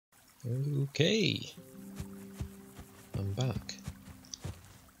Okay, I'm back.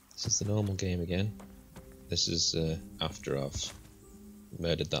 This is the normal game again. This is after I've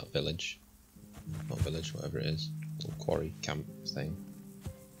murdered that village. Not village, whatever it is. Little quarry camp thing.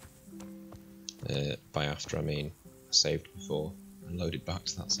 By after I mean I saved before and loaded back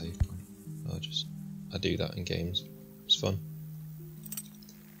to that save point. I do that in games. It's fun.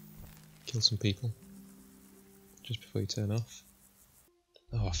 Kill some people just before you turn off.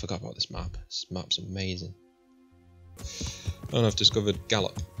 Oh, I forgot about this map. This map's amazing. And I've discovered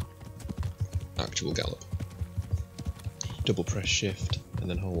gallop. Actual gallop. Double press shift and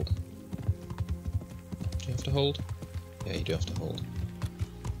then hold. Do you have to hold? Yeah, you do have to hold.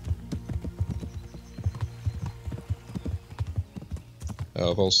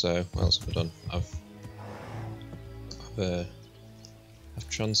 Oh, I've also, what else have I done? I've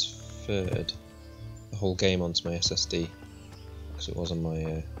transferred the whole game onto my SSD because it was on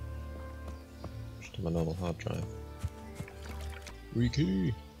my just on my normal hard drive.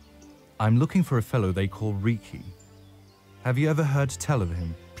 Reeky. I'm looking for a fellow they call Reeky. Have you ever heard tell of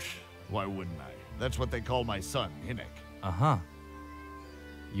him? Why wouldn't I? That's what they call my son, Hinnick. Uh-huh.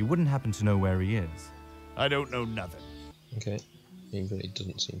 You wouldn't happen to know where he is? I don't know nothing. Okay. He really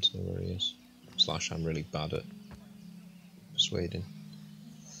doesn't seem to know where he is. / I'm really bad at persuading.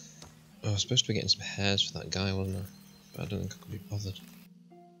 Oh, I was supposed to be getting some hairs for that guy, wasn't I? But I don't think I could be bothered.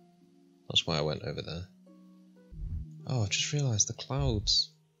 That's why I went over there. Oh, I just realised the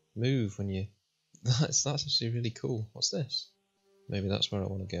clouds move when you... That's actually really cool. What's this? Maybe that's where I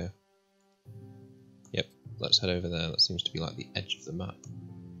want to go. Yep, let's head over there. That seems to be like the edge of the map.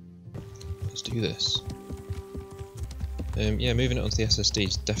 Let's do this. Yeah, moving it onto the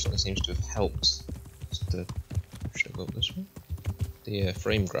SSDs definitely seems to have helped. Should I go up this way? The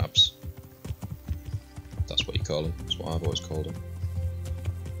frame grabs. That's what you call them. That's what I've always called them.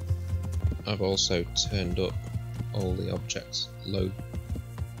 I've also turned up all the objects load.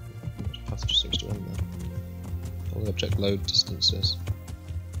 The path just seems to end there. All the object load distances.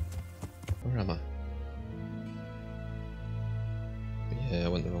 Where am I? Yeah, I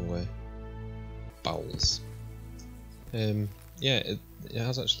went the wrong way. Bowels. Yeah, it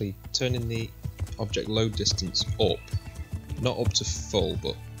has actually turning the object load distance up, not up to full,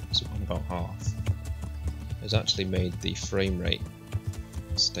 but it's on about half. Has actually made the frame rate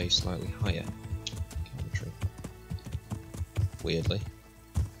stay slightly higher. Geometry. Weirdly,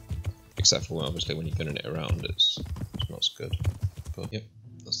 except for obviously when you're turning it around, it's not so good. But yep,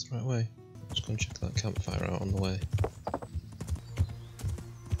 that's the right way. Let's go and check that campfire out on the way.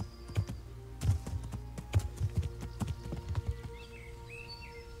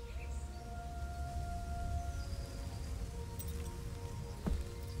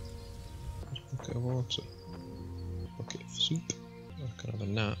 Bucket of water. Bucket of soup. I can have a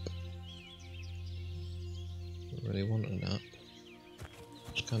nap. Don't really want a nap.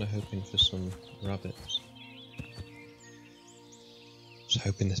 Just kind of hoping for some rabbits. Just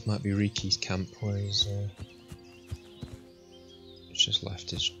hoping this might be Reeky's camp where he's just left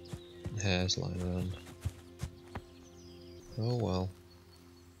his hairs lying around. Oh well.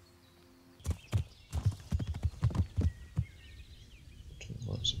 Don't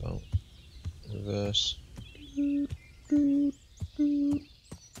know what it's about. Reverse.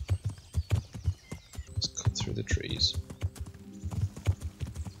 Let's cut through the trees.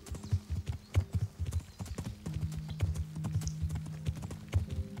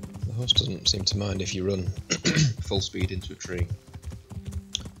 The horse doesn't seem to mind if you run full speed into a tree,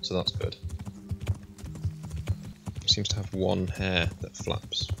 so that's good. He seems to have one hair that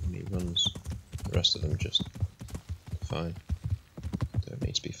flaps when he runs. The rest of them just fine. Don't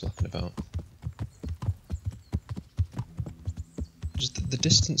need to be flapping about. Just the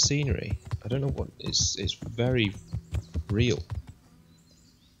distant scenery, I don't know what is very real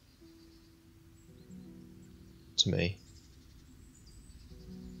to me.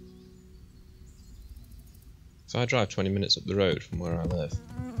 If I drive 20 minutes up the road from where I live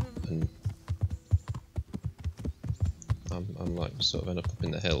and I'm like sort of end up in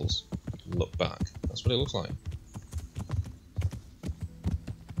the hills and look back, that's what it looks like.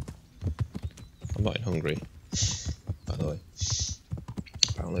 I'm not in Hungary, by the way.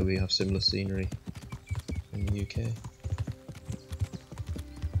 Apparently we have similar scenery in the UK.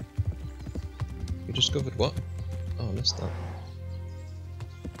 We discovered what? Oh, I missed that.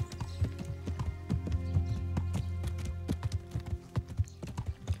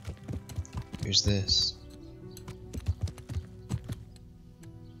 Who's this?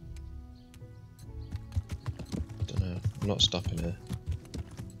 Don't know. I'm not stopping here.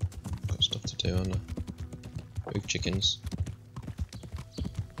 Got stuff to do, haven't I? Move chickens.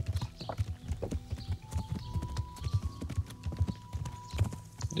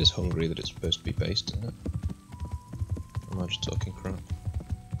 It is Hungary that it's supposed to be based, isn't it? Or am I just talking crap?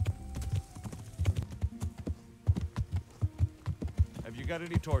 Have you got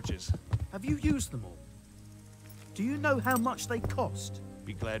any torches? Have you used them all? Do you know how much they cost?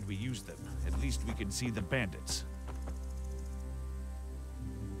 Be glad we used them. At least we can see the bandits.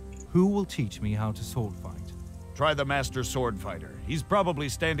 Who will teach me how to sword fight? Try the master sword fighter. He's probably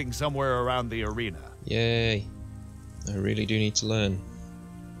standing somewhere around the arena. Yay! I really do need to learn.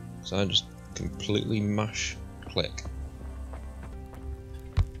 So I just completely mash click.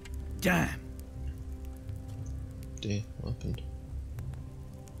 Damn. Dear, what happened?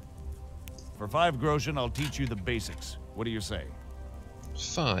 For 5 groschen, I'll teach you the basics. What do you say?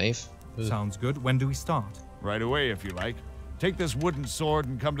 5? Ugh. Sounds good. When do we start? Right away, if you like. Take this wooden sword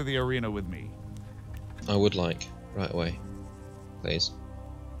and come to the arena with me. I would like, right away. Please.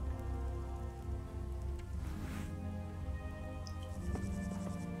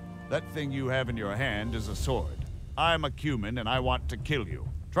 That thing you have in your hand is a sword. I'm a Cuman and I want to kill you.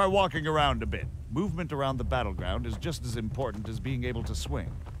 Try walking around a bit. Movement around the battleground is just as important as being able to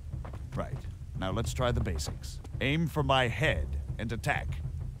swing. Right. Now let's try the basics. Aim for my head and attack.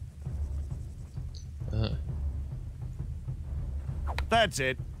 That's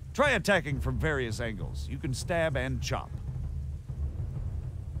it. Try attacking from various angles. You can stab and chop.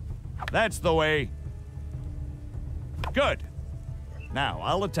 That's the way. Good. Now,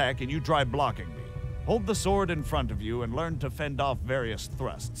 I'll attack and you try blocking me. Hold the sword in front of you and learn to fend off various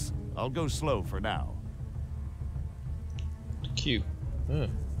thrusts. I'll go slow for now. Q. Oh.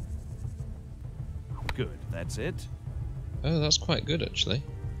 Good, that's it. Oh, that's quite good actually.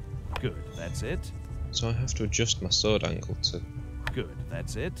 Good, that's it. So I have to adjust my sword angle to... Good,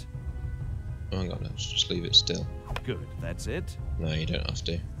 that's it. Oh, hang on, let's just leave it still. Good, that's it. No, you don't have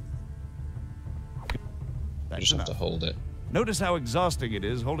to. You That's just enough. have to hold it. Notice how exhausting it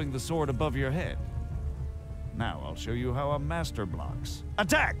is holding the sword above your head. Now I'll show you how a master blocks.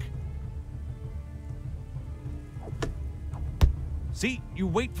 Attack! See, you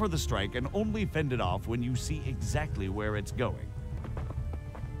wait for the strike and only fend it off when you see exactly where it's going.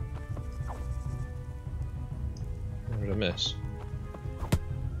 What did I miss?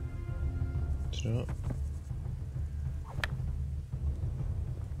 Did I not?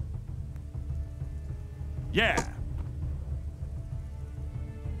 Yeah!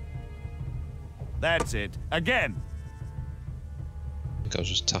 That's it. Again! I think I was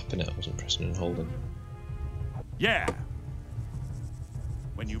just tapping it, I wasn't pressing and holding. Yeah!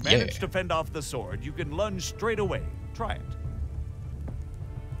 When you manage to fend off the sword, you can lunge straight away. Try it.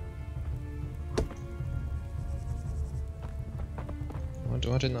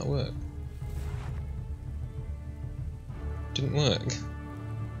 Why didn't that work? Didn't work.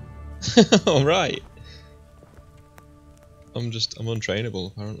 Alright. I'm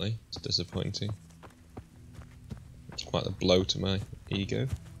untrainable apparently. It's disappointing. It's quite a blow to my ego.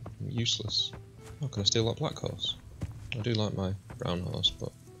 I'm useless. Oh, can I steal that black horse? I do like my brown horse,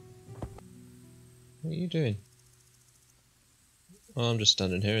 but... What are you doing? Oh, I'm just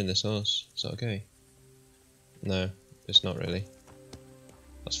standing here in this horse. Is that okay? No, it's not really.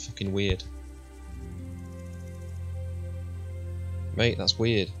 That's fucking weird. Mate, that's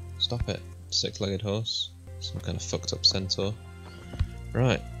weird. Stop it. 6-legged horse. Some kind of fucked up centaur.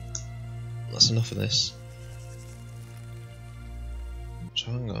 Right. That's enough of this. So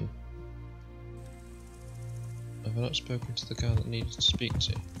hang on. Have I not spoken to the guy that needed to speak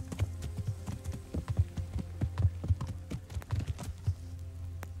to?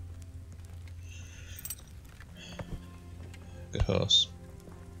 Good horse.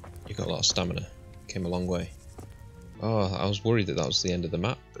 You got a lot of stamina. Came a long way. Oh, I was worried that was the end of the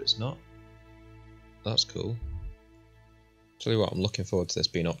map, but it's not. That's cool. Tell you what, I'm looking forward to this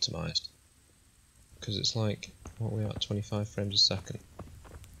being optimised. Because it's like, what are we at, 25 frames a second?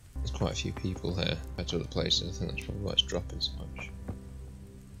 There's quite a few people here compared to other places. I think that's probably why it's dropping so much.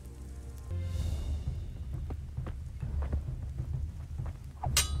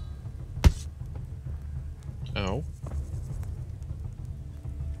 Ow.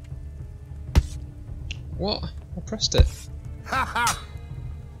 What? I pressed it.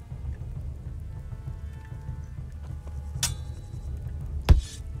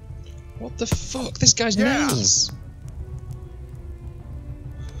 What the fuck? This guy's nails!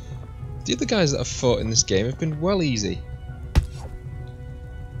 The other guys that I've fought in this game have been well easy.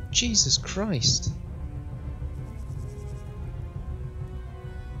 Jesus Christ.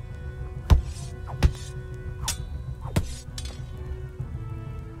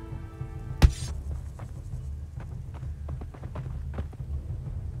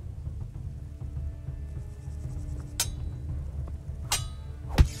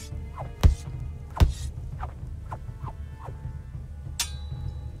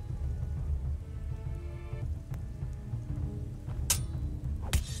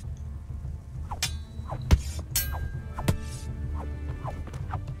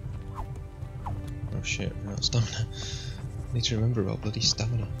 out of stamina. I need to remember about bloody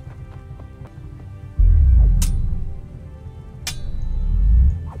stamina.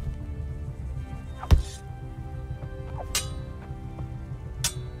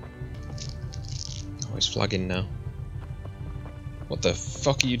 Oh, it's flagging now. What the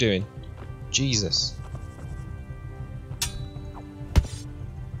fuck are you doing? Jesus.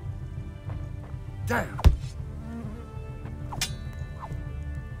 Damn!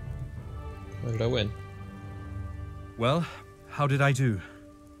 Where did I win? Well, how did I do?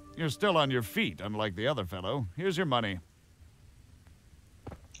 You're still on your feet, unlike the other fellow. Here's your money.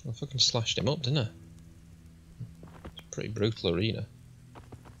 I fucking slashed him up, didn't I? It's a pretty brutal arena.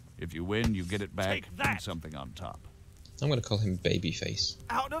 If you win, you get it back Take that! and something on top. I'm gonna call him Babyface.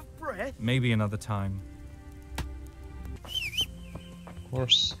 Out of breath? Maybe another time.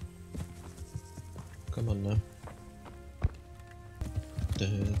 Horse. Come on now. Da,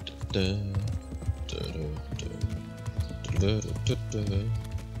 da, da, da, da, da, da, da,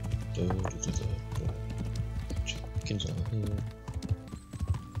 da, da, da, da. Chickens are here.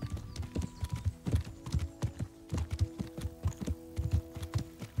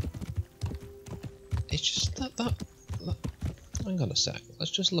 It's just that. Hang on a sec.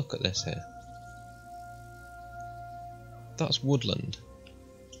 Let's just look at this here. That's woodland.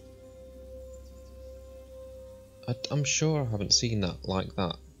 I'm sure I haven't seen that like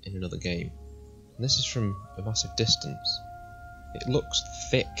that in another game. And this is from a massive distance. It looks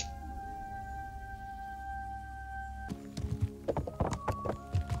thick.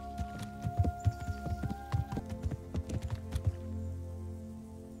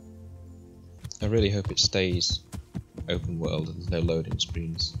 I really hope it stays open world and there's no loading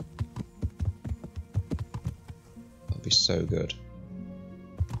screens. That'd be so good.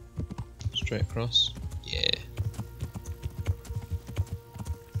 Straight across? Yeah.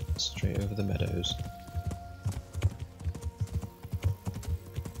 Straight over the meadows.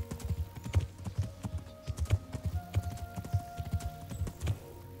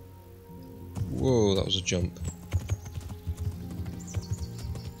 Whoa, that was a jump.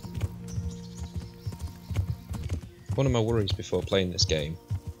 One of my worries before playing this game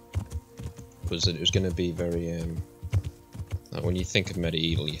was that it was going to be very, like when you think of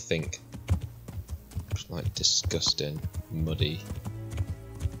medieval, you think like disgusting, muddy.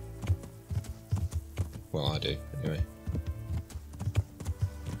 Well, I do, anyway.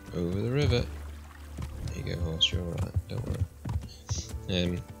 Over the river. There you go, horse, you're alright, don't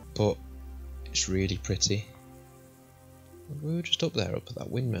worry. But it's really pretty. We were just up there, up at that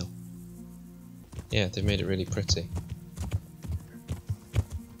windmill. Yeah, they've made it really pretty.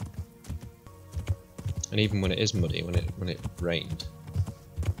 And even when it is muddy, when it rained,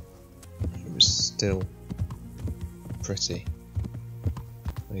 it was still pretty.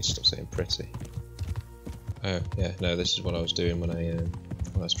 I need to stop saying pretty. Oh yeah, no, this is what I was doing when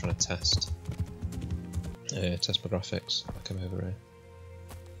I was trying to test my graphics. I come over here.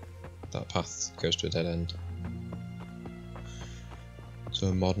 That path goes to a dead end. To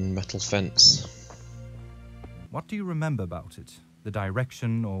a modern metal fence. What do you remember about it? The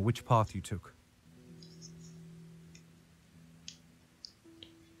direction or which path you took?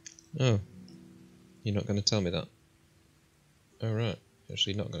 Oh, you're not going to tell me that? Oh right, you're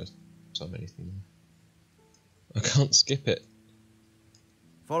actually not going to tell me anything. I can't skip it.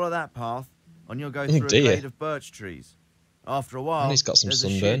 Follow that path, and you'll go through a glade of birch trees. After a while, he's got some there's a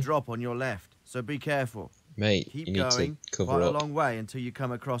sheer sunburn. drop on your left, so be careful. Mate, Keep you need going to cover quite up. a long way until you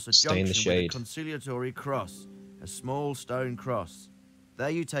come across a Stay in the junction with a shade. conciliatory cross, a small stone cross. There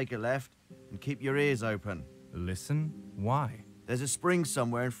you take a left and keep your ears open. Listen? Why? There's a spring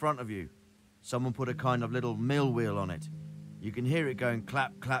somewhere in front of you. Someone put a kind of little mill wheel on it. You can hear it going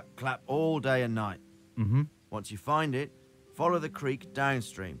clap, clap, clap all day and night. Mm-hmm. Once you find it, follow the creek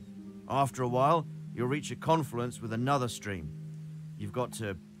downstream. After a while, you'll reach a confluence with another stream. You've got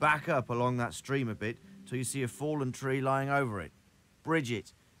to back up along that stream a bit till you see a fallen tree lying over it. Bridge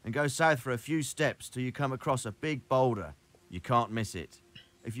it and go south for a few steps till you come across a big boulder. You can't miss it.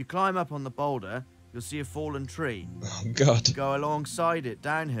 If you climb up on the boulder, you'll see a fallen tree. Oh god. Go alongside it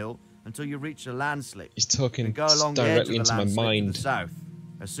downhill until you reach a landslip. He's talking And go along the edge directly of the into my landslip to mind. the south.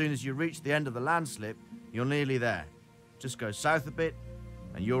 As soon as you reach the end of the landslip, you're nearly there. Just go south a bit,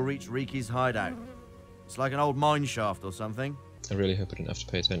 and you'll reach Reeky's hideout. It's like an old mine shaft or something. I really hope I didn't have to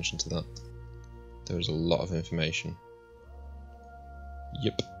pay attention to that. There was a lot of information.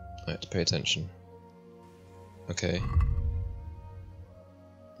 Yep, I had to pay attention. Okay.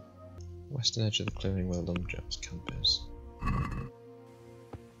 Western edge of the clearing where Lumberjack's camp is. I'm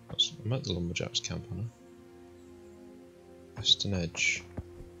at the Lumberjack's camp, aren't I? Western edge.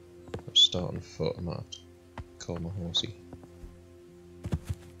 Let's start on foot. I might have to call my horsey.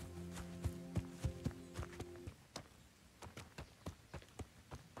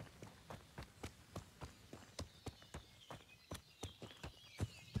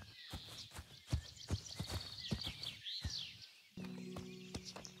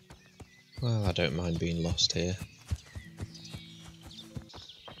 Well, I don't mind being lost here.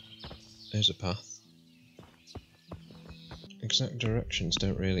 There's a path. Exact directions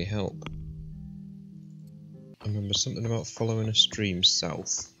don't really help. I remember something about following a stream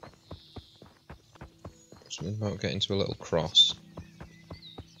south. Something about getting to a little cross.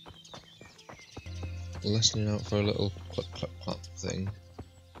 Listening out for a little clip clip clap thing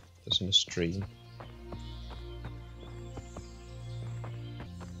that's in a stream.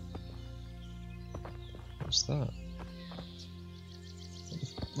 What's that?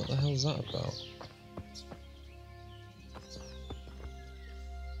 What the hell is that about?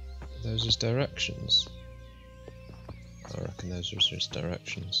 Those is directions. I reckon those are just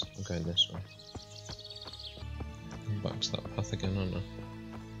directions. I'm going this way. I'm back to that path again, aren't I?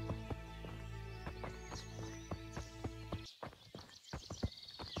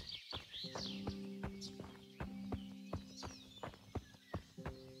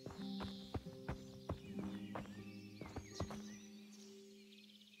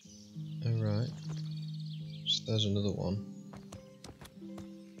 Alright. So there's another one.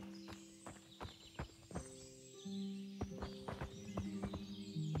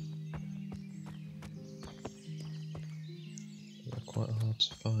 Quite hard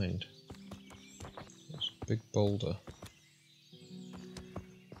to find. There's a big boulder.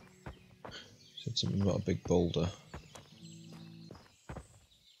 Said something about a big boulder.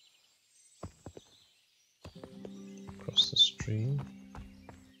 Across the stream.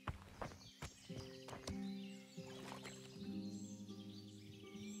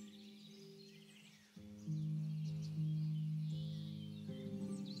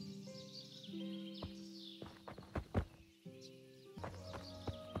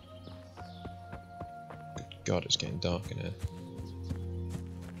 God, it's getting dark in here.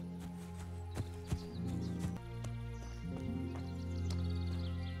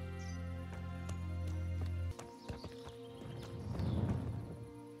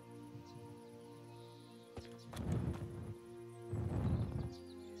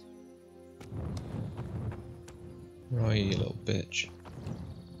 Right, you little bitch.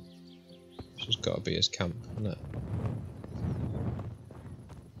 This has got to be his camp, isn't it?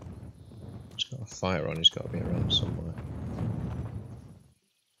 Got a fire on, he's got to be around somewhere.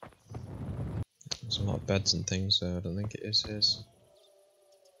 There's a lot of beds and things, so I don't think it is his.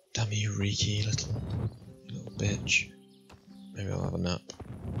 Damn you, Reeky, little bitch. Maybe I'll have a nap.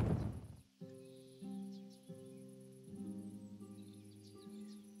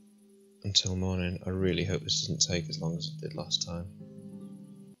 Until morning. I really hope this doesn't take as long as it did last time.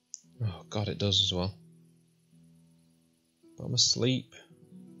 Oh god, it does as well. But I'm asleep.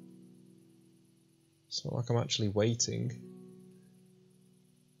 It's not like I'm actually waiting.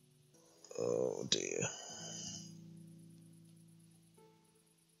 Oh dear.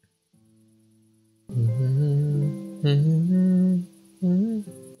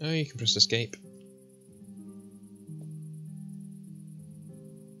 Oh, you can press escape.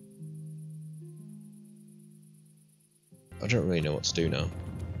 I don't really know what to do now.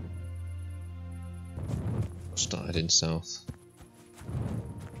 I've started heading south.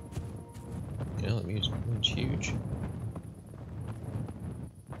 You know, that music's huge.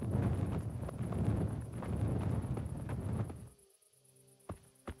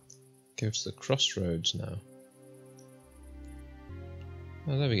 Go to the crossroads now.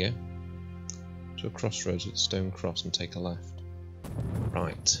 Oh, there we go. To a crossroads with a stone cross and take a left.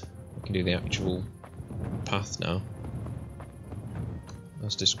 Right, we can do the actual path now,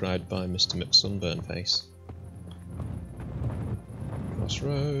 as described by Mr. McSunburnface.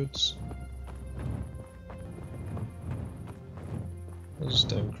 Crossroads. There's a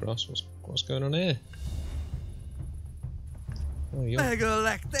stone cross. What's going on here? Oh, you can't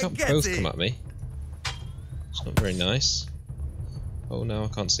both come at me. It's not very nice. Oh no, I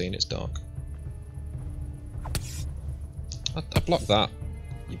can't see and it's dark. I blocked that,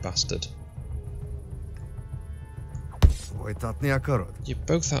 you bastard. You're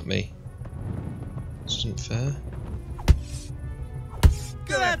both at me. This isn't fair.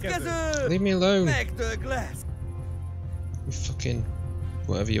 Leave me alone. You fucking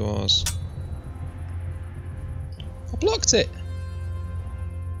whatever you are. I blocked it.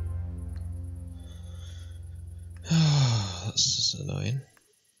 That's just annoying.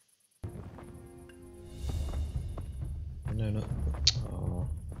 No, not. Oh,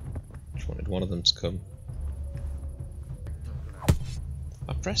 just wanted one of them to come.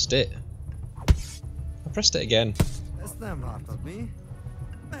 I pressed it. I pressed it again. That's them hard of me.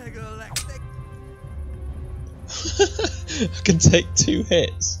 I can take 2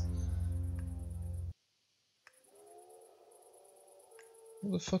 hits.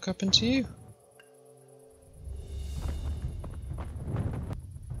 What the fuck happened to you?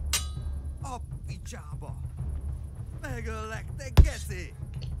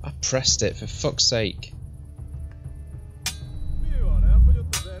 I pressed it, for fuck's sake.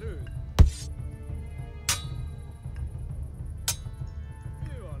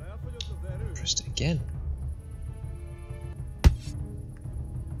 Pressed it again.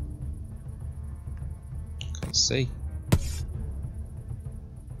 Can't see.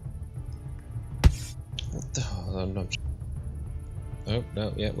 What the hell? Oh,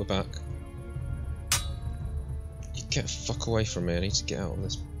 no, yeah, we're back. You get the fuck away from me, I need to get out of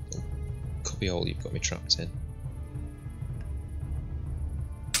this cubbyhole you've got me trapped in.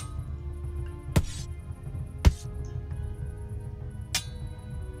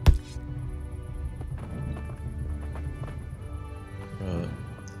 Right,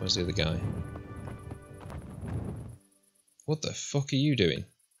 where's the other guy? What the fuck are you doing?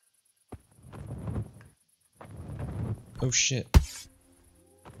 Oh shit.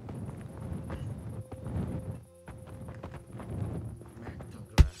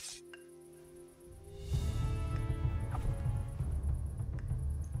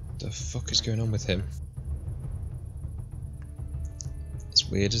 What the fuck is going on with him? It's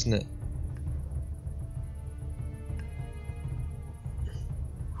weird, isn't it?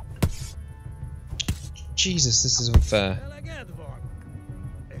 Jesus, this is unfair.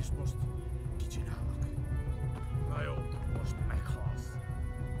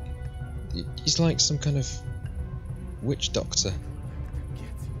 He's like some kind of witch doctor.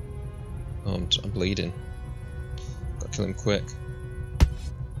 Oh, I'm bleeding. Gotta kill him quick.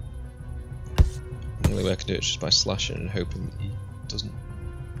 The only way I can do it is just by slashing and hoping that he doesn't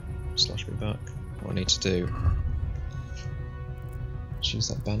slash me back. What I need to do is use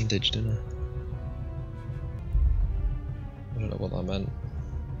that bandage, didn't I don't know what that meant.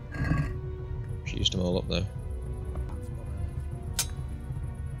 She used them all up though.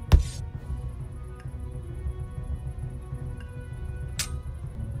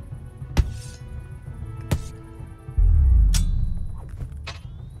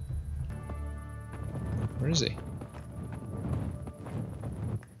 Where is he?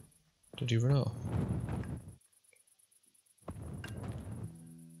 Did he run off?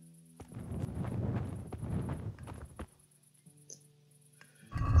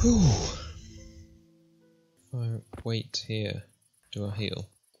 Whew. If I wait here, do I heal?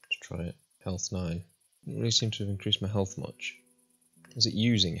 Let's try it. Health 9. Doesn't really seem to have increased my health much. Is it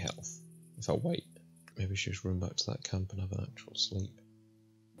using health? If I wait, maybe I should just run back to that camp and have an actual sleep.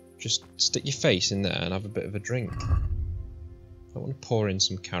 Just stick your face in there and have a bit of a drink. I want to pour in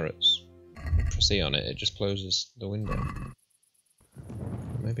some carrots. Press E on it, it just closes the window.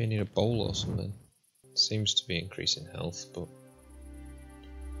 Maybe I need a bowl or something. It seems to be increasing health, but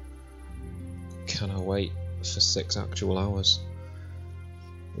can I wait for 6 actual hours?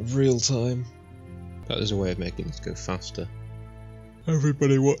 Real time. But there's a way of making this go faster.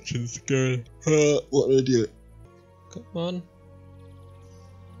 Everybody watching's going, what an idiot. Come on.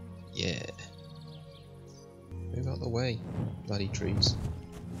 Yeah. Move out the way, bloody trees.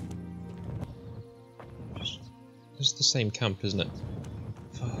 It's the same camp, isn't it?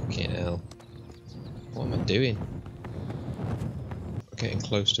 Fucking hell. What am I doing? I'm getting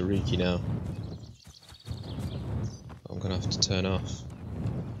close to Reeky now. I'm gonna have to turn off.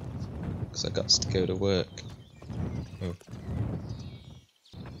 Because I got to go to work. Oh.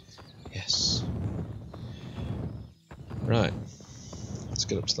 Yes. Right. Let's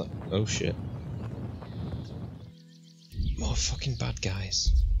get up to that. Oh shit. More fucking bad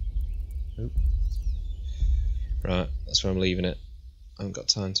guys. Oop. Right, that's where I'm leaving it. I haven't got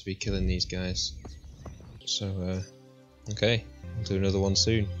time to be killing these guys. So, okay. I'll do another one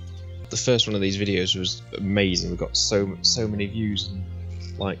soon. The first one of these videos was amazing. We got so many views and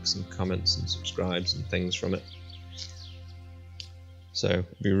likes and comments and subscribes and things from it. So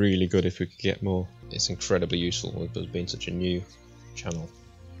it'd be really good if we could get more. It's incredibly useful with us being such a new channel.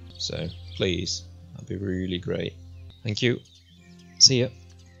 So please, that'd be really great. Thank you. See ya.